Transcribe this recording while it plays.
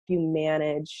you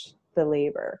manage the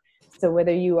labor. So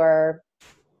whether you are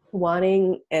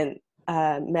wanting an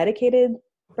medicated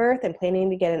birth and planning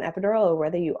to get an epidural, or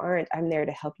whether you aren't, I'm there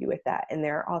to help you with that. And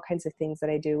there are all kinds of things that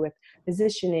I do with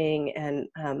positioning and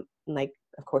like,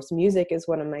 of course, music is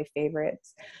one of my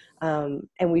favorites. And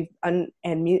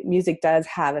music does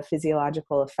have a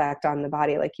physiological effect on the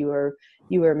body, like you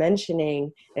were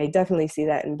mentioning. And I definitely see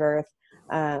that in birth.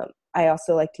 I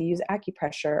also like to use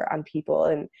acupressure on people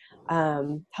and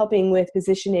helping with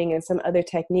positioning and some other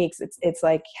techniques. It's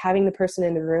like having the person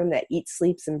in the room that eats,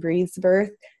 sleeps, and breathes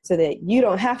birth, so that you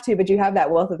don't have to, but you have that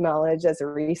wealth of knowledge as a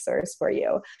resource for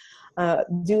you.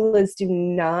 Doulas do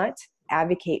not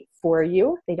advocate for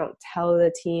you. They don't tell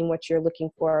the team what you're looking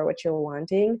for, what you're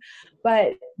wanting,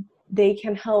 but they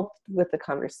can help with the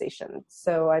conversation.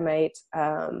 So I might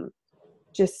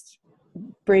just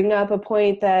bring up a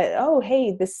point that, oh,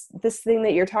 hey, this thing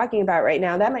that you're talking about right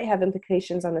now, that might have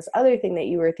implications on this other thing that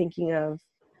you were thinking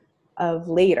of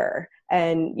later.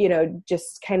 And,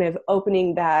 just kind of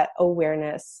opening that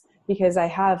awareness, because I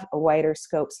have a wider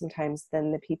scope sometimes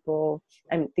than the people.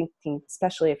 I'm thinking,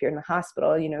 especially if you're in the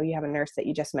hospital, you have a nurse that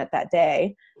you just met that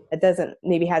day that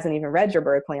maybe hasn't even read your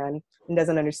birth plan and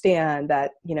doesn't understand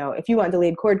that, if you want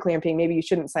delayed cord clamping, maybe you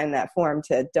shouldn't sign that form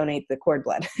to donate the cord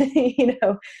blood,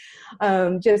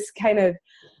 just kind of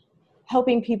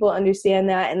helping people understand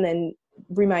that, and then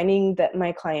reminding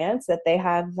my clients that they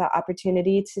have the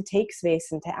opportunity to take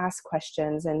space and to ask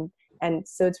questions. And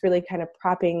so it's really kind of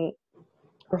propping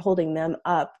or holding them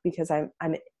up, because I'm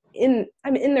in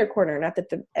their corner. Not that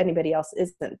anybody else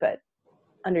isn't, but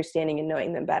understanding and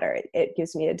knowing them better, it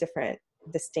gives me a different,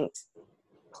 distinct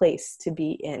place to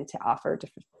be in to offer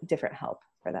different help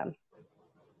for them.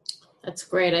 That's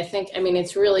great.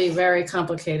 It's really very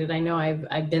complicated. I know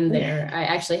I've been there. I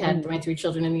actually had my 3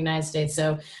 children in the United States.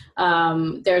 So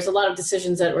there's a lot of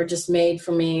decisions that were just made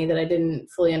for me that I didn't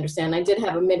fully understand. I did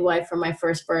have a midwife for my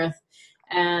first birth,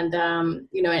 and and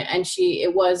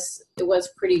it was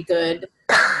pretty good.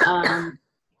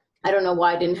 I don't know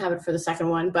why I didn't have it for the second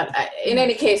one, but in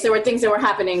any case, there were things that were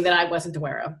happening that I wasn't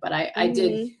aware of. But I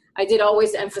did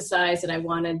always emphasize that I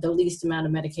wanted the least amount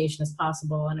of medication as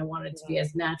possible, and I wanted it to be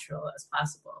as natural as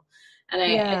possible. And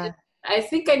I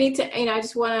think I need to, I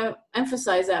just want to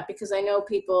emphasize that, because I know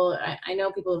people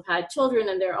have had children,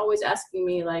 and they're always asking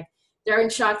me, like, they're in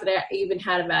shock that I even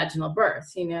had a vaginal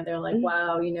birth. They're like,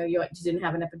 wow, you didn't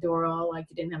have an epidural, like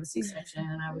you didn't have a C-section.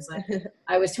 And I was like,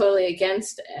 I was totally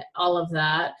against all of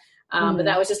that. But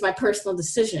that was just my personal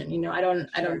decision. I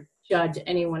don't judge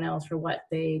anyone else for what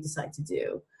they decide to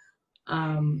do.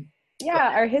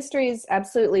 Our histories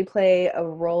absolutely play a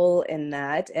role in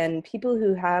that. And people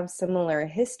who have similar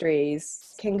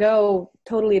histories can go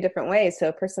totally different ways. So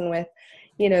a person with,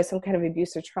 some kind of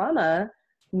abuse or trauma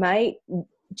might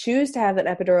choose to have an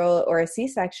epidural or a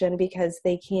C-section because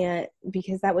that's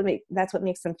what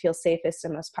makes them feel safest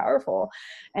and most powerful.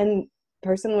 And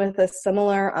person with a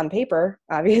similar, on paper,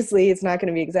 obviously it's not going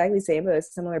to be exactly the same, but a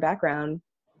similar background,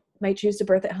 might choose to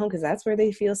birth at home because that's where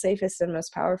they feel safest and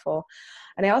most powerful.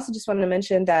 And I also just wanted to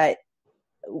mention that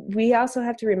we also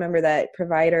have to remember that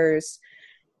providers,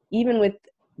 even with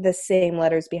the same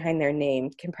letters behind their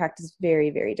name, can practice very,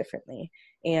 very differently.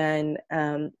 And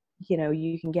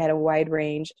you can get a wide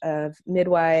range of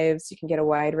midwives, you can get a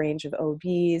wide range of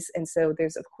OBs. And so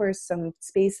there's, of course, some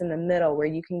space in the middle where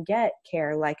you can get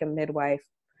care like a midwife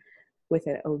with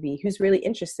an OB who's really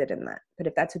interested in that. But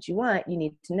if that's what you want, you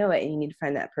need to know it, and you need to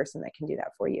find that person that can do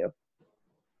that for you.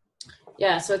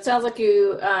 Yeah, so it sounds like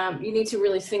you need to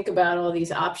really think about all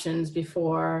these options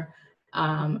before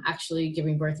actually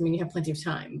giving birth. You have plenty of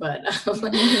time, but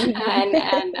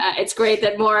and it's great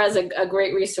that Maura is a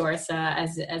great resource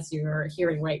as you're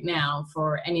hearing right now,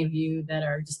 for any of you that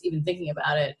are just even thinking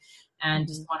about it and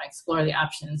just want to explore the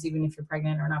options, even if you're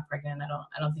pregnant or not pregnant.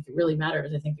 I don't think it really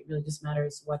matters. I think it really just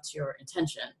matters what's your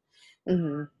intention,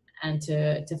 and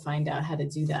to find out how to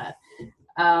do that.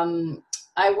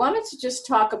 I wanted to just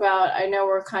talk about, I know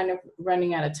we're kind of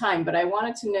running out of time, but I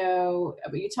wanted to know,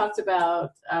 you talked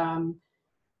about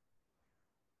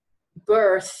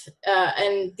birth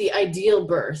and the ideal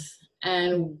birth.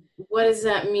 And what does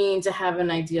that mean to have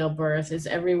an ideal birth? Is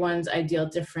everyone's ideal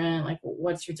different? Like,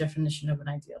 what's your definition of an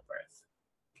ideal birth?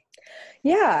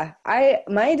 Yeah,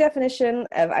 my definition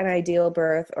of an ideal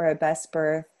birth or a best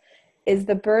birth is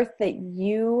the birth that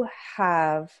you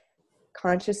have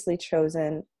consciously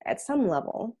chosen at some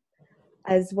level,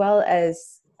 as well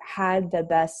as had the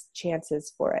best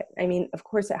chances for it. Of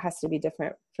course, it has to be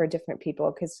different for different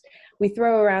people, because we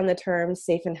throw around the term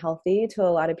safe and healthy to a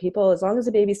lot of people, as long as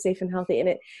the baby's safe and healthy.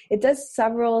 And it does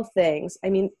several things.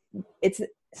 It's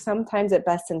sometimes at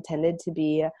best intended to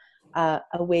be a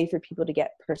way for people to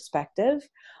get perspective,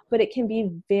 but it can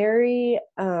be very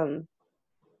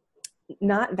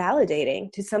not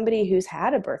validating to somebody who's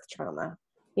had a birth trauma.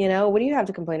 You know, what do you have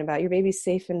to complain about? Your baby's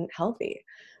safe and healthy.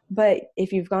 But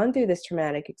if you've gone through this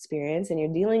traumatic experience and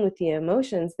you're dealing with the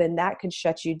emotions, then that could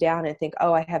shut you down and think,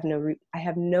 oh, I have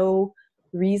no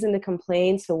reason to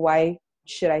complain, so why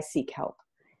should I seek help?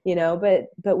 You know,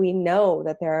 but we know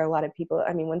that there are a lot of people.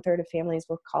 I mean, 1/3 of families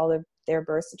will call their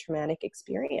births a traumatic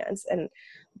experience, and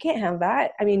we can't have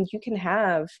that. I mean, you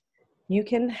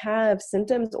can have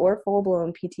symptoms or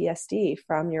full-blown PTSD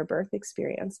from your birth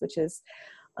experience, which is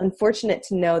unfortunate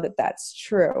to know that that's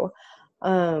true.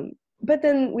 But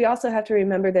then we also have to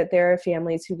remember that there are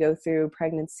families who go through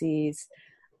pregnancies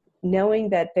knowing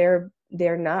that they're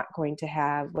not going to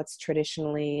have what's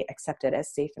traditionally accepted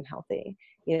as safe and healthy.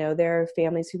 You know, there are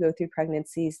families who go through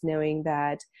pregnancies knowing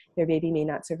that their baby may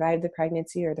not survive the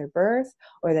pregnancy or their birth,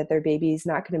 or that their baby is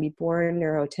not going to be born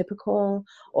neurotypical,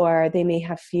 or they may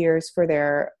have fears for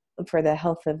the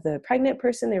health of the pregnant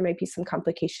person. There might be some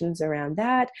complications around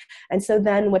that. And so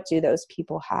then what do those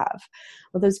people have?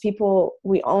 Well, those people,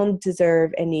 we all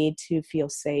deserve and need to feel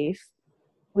safe.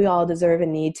 We all deserve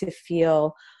and need to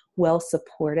feel well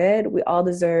supported. We all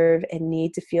deserve and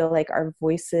need to feel like our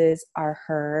voices are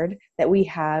heard, that we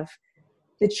have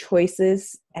the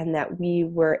choices, and that we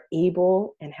were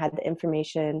able and had the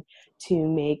information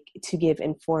to give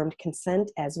informed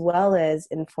consent as well as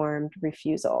informed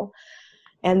refusal,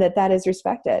 and that is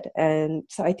respected. And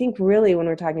so I think really when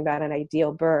we're talking about an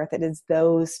ideal birth, it is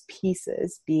those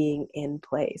pieces being in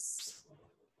place.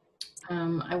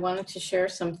 I wanted to share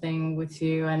something with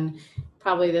you, and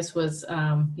probably this was,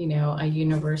 a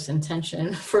universe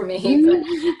intention for me, but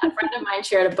a friend of mine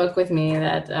shared a book with me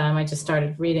that I just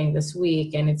started reading this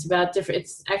week, and it's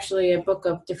actually a book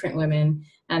of different women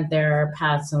and their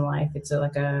paths in life. It's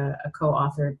like a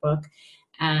co-authored book.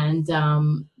 And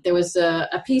there was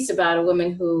a piece about a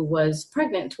woman who was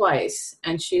pregnant twice,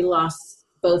 and she lost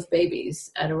both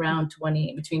babies at around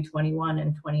between 21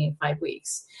 and 25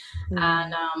 weeks.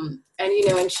 Mm-hmm.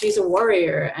 And she's a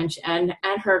warrior, and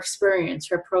her experience,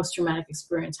 her post-traumatic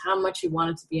experience, how much she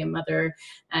wanted to be a mother,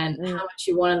 and how much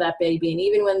she wanted that baby. And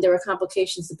even when there were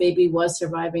complications, the baby was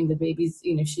surviving. The baby's,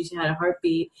 she had a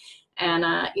heartbeat. And,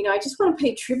 I just want to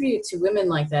pay tribute to women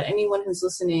like that. Anyone who's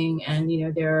listening and,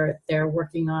 they're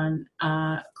working on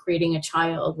creating a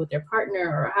child with their partner,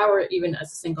 or however, even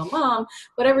as a single mom,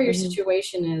 whatever your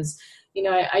situation is,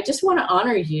 I just want to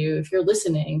honor you if you're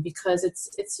listening, because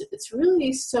it's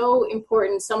really so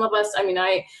important. Some of us,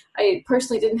 I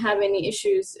personally didn't have any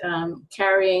issues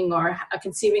carrying or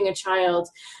conceiving a child.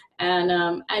 And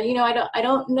I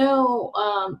don't know,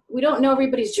 we don't know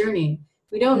everybody's journey.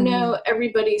 We don't know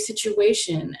everybody's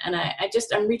situation. And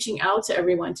I'm reaching out to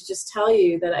everyone to just tell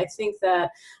you that I think that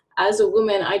as a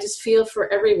woman, I just feel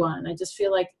for everyone. I just feel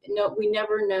like, we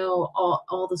never know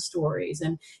all the stories.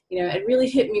 And, it really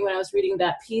hit me when I was reading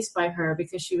that piece by her,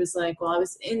 because she was like, well, I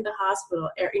was in the hospital,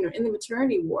 in the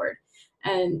maternity ward.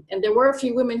 And there were a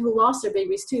few women who lost their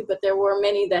babies too, but there were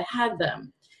many that had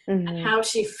them. And how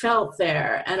she felt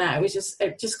there. And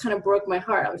it just kind of broke my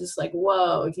heart. I was just like,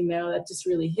 whoa, that just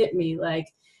really hit me. Like,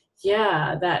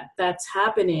 yeah, that's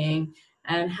happening.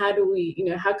 And how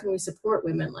can we support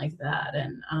women like that?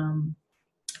 And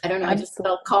I don't know, I just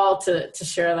felt called to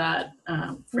share that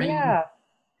for yeah.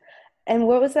 And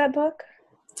what was that book?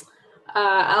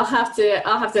 I'll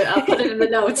put it in the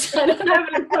notes. I don't have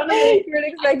it in front of me. You weren't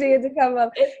expecting it to come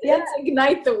up. It's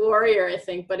Ignite the Warrior, I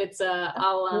think, but it's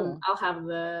I'll have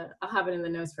it in the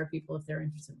notes for people if they're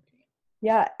interested in reading it.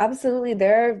 Yeah, absolutely.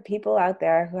 There are people out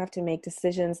there who have to make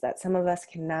decisions that some of us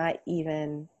cannot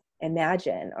even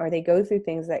imagine, or they go through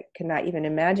things that cannot even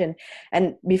imagine.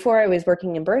 And before I was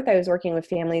working in birth, I was working with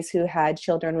families who had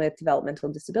children with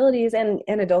developmental disabilities and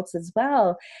adults as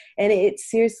well. And it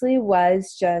seriously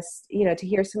was just, to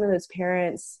hear some of those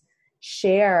parents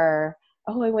share,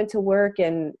 oh, I went to work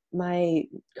and my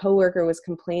coworker was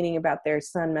complaining about their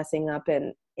son messing up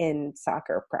in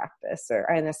soccer practice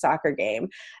or in a soccer game.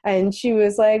 And she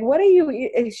was like,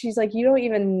 she's like, you don't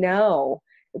even know,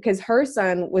 because her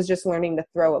son was just learning to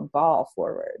throw a ball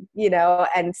forward,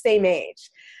 and same age.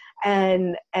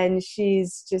 And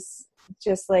she's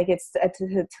just like, it's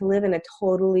to live in a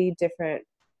totally different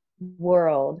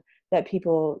world that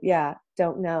people,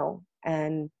 don't know.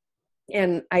 And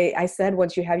I said,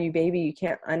 once you have your baby, you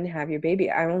can't unhave your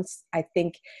baby. I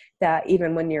think that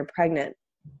even when you're pregnant,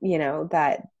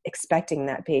 that expecting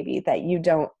that baby, that you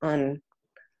don't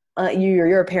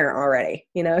you're a parent already,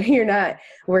 you're not,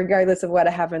 regardless of what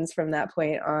happens from that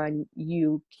point on,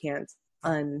 you can't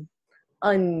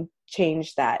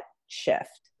unchange that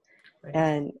shift.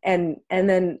 Right. And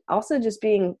then also just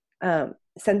being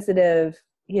sensitive,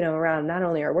 around not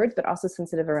only our words, but also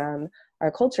sensitive around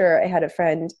our culture. I had a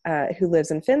friend who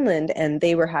lives in Finland, and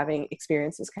they were having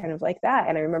experiences kind of like that.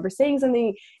 And I remember saying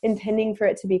something intending for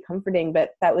it to be comforting,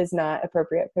 but that was not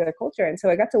appropriate for their culture. And so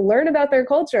I got to learn about their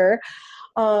culture.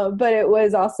 But it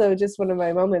was also just one of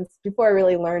my moments before I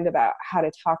really learned about how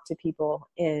to talk to people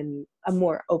in a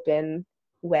more open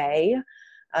way,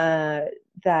 that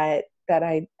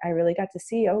I really got to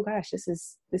see, oh gosh, this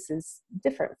is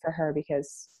different for her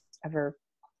because of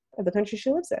the country she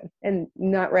lives in, and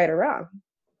not right or wrong.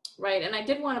 Right. And I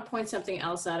did want to point something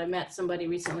else out. I met somebody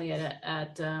recently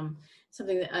at an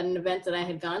event that I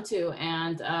had gone to,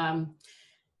 and I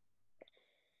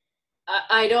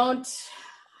don't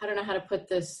know how to put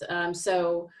this.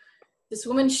 So this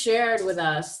woman shared with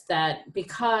us that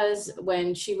because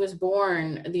when she was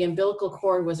born, the umbilical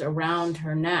cord was around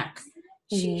her neck.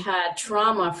 She had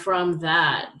trauma from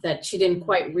that she didn't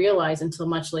quite realize until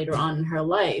much later on in her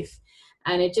life.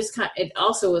 And it just it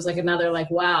also was like another, like,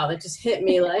 wow, that just hit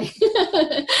me like,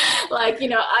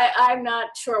 I'm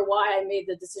not sure why I made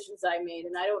the decisions I made.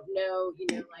 And I don't know,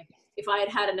 like if I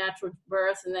had a natural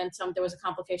birth and then there was a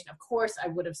complication, of course I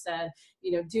would have said,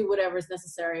 do whatever is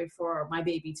necessary for my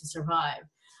baby to survive.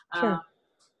 Sure.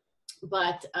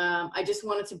 But I just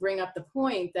wanted to bring up the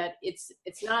point that it's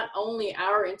not only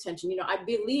our intention. I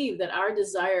believe that our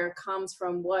desire comes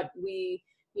from what we,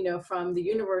 from the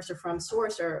universe or from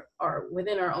source or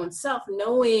within our own self,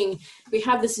 knowing, we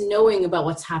have this knowing about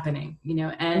what's happening,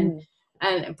 and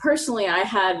personally, I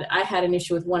had an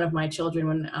issue with one of my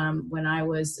children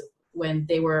when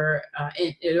they were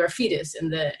a fetus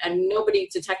and nobody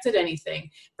detected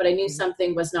anything, but I knew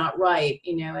something was not right,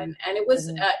 and it was,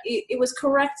 it was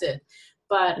corrected.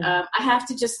 But I have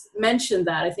to just mention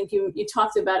that I think you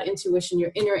talked about intuition,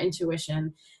 your inner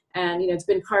intuition. And, it's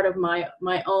been part of my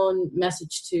own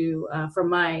message for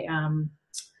my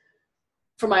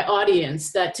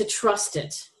audience, that to trust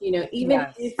it, even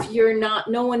if you're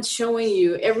not, no one's showing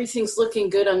you, everything's looking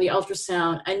good on the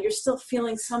ultrasound and you're still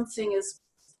feeling something is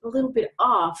a little bit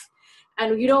off,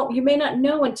 and you may not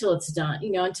know until it's done,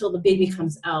 until the baby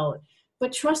comes out,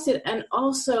 but trust it. And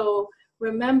also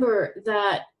remember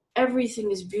that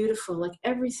everything is beautiful, like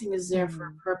everything is there for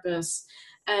a purpose.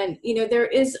 And,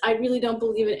 I really don't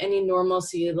believe in any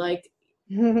normalcy. Like,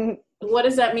 what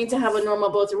does that mean to have a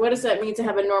normal birth? Or what does that mean to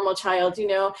have a normal child?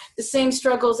 The same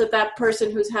struggles that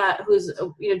person who's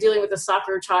dealing with a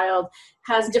soccer child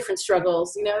has different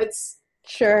struggles. It's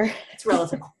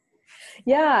relative.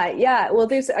 Yeah. Well,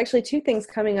 there's actually two things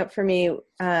coming up for me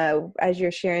as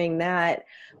you're sharing that.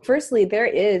 Firstly, there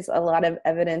is a lot of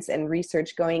evidence and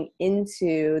research going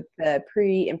into the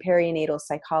pre and perinatal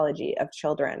psychology of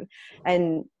children.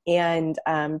 And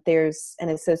there's an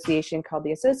association called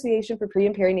the Association for Pre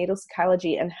and Perinatal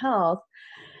Psychology and Health.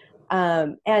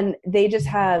 And they just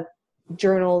have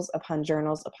journals upon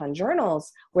journals upon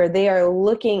journals where they are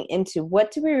looking into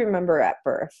what do we remember at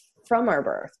birth, from our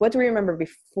birth? What do we remember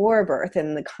before birth,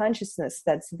 and the consciousness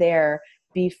that's there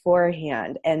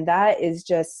beforehand? And that is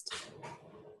just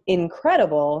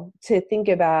incredible to think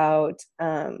about.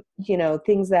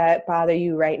 Things that bother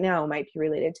you right now might be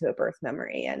related to a birth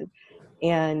memory, and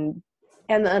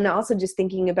also just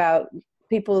thinking about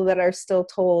people that are still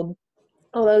told,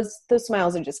 oh, those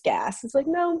smiles are just gas. It's like,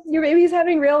 no, your baby's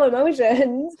having real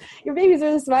emotions. Your baby's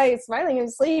really smiling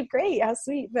in sleep. Great, how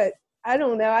sweet. But I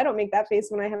don't know. I don't make that face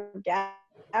when I have gas.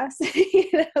 That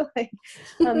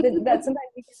sometimes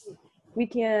we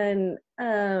can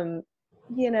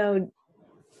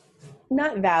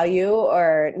not value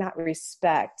or not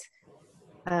respect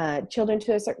children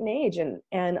to a certain age,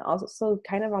 and also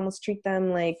kind of almost treat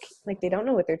them like they don't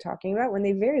know what they're talking about, when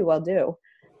they very well do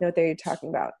know what they're talking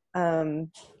about.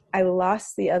 I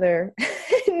lost the other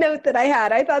note that I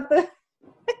had. I thought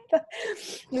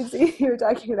let's see, you were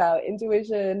talking about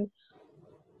intuition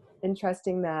and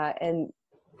trusting that. And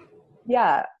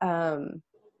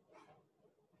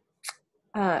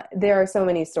there are so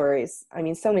many stories.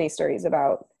 So many stories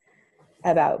about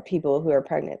people who are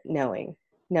pregnant knowing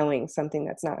something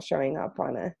that's not showing up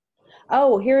on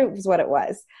here's what it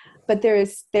was. But there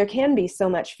can be so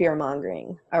much fear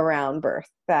mongering around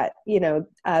birth that,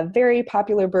 a very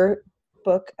popular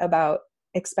book about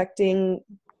expecting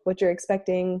what you're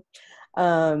expecting.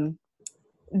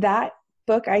 That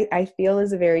book I feel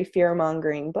is a very fear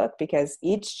mongering book, because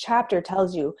each chapter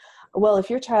tells you, well, if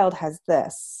your child has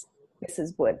this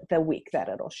is what the week that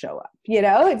it'll show up,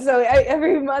 And so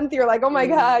every month you're like, oh my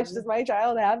gosh, does my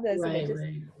child have this? Right, and it just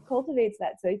cultivates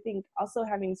that. So I think also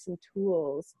having some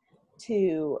tools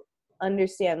to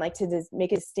understand, like to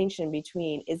make a distinction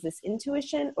between, is this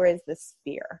intuition or is this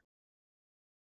fear?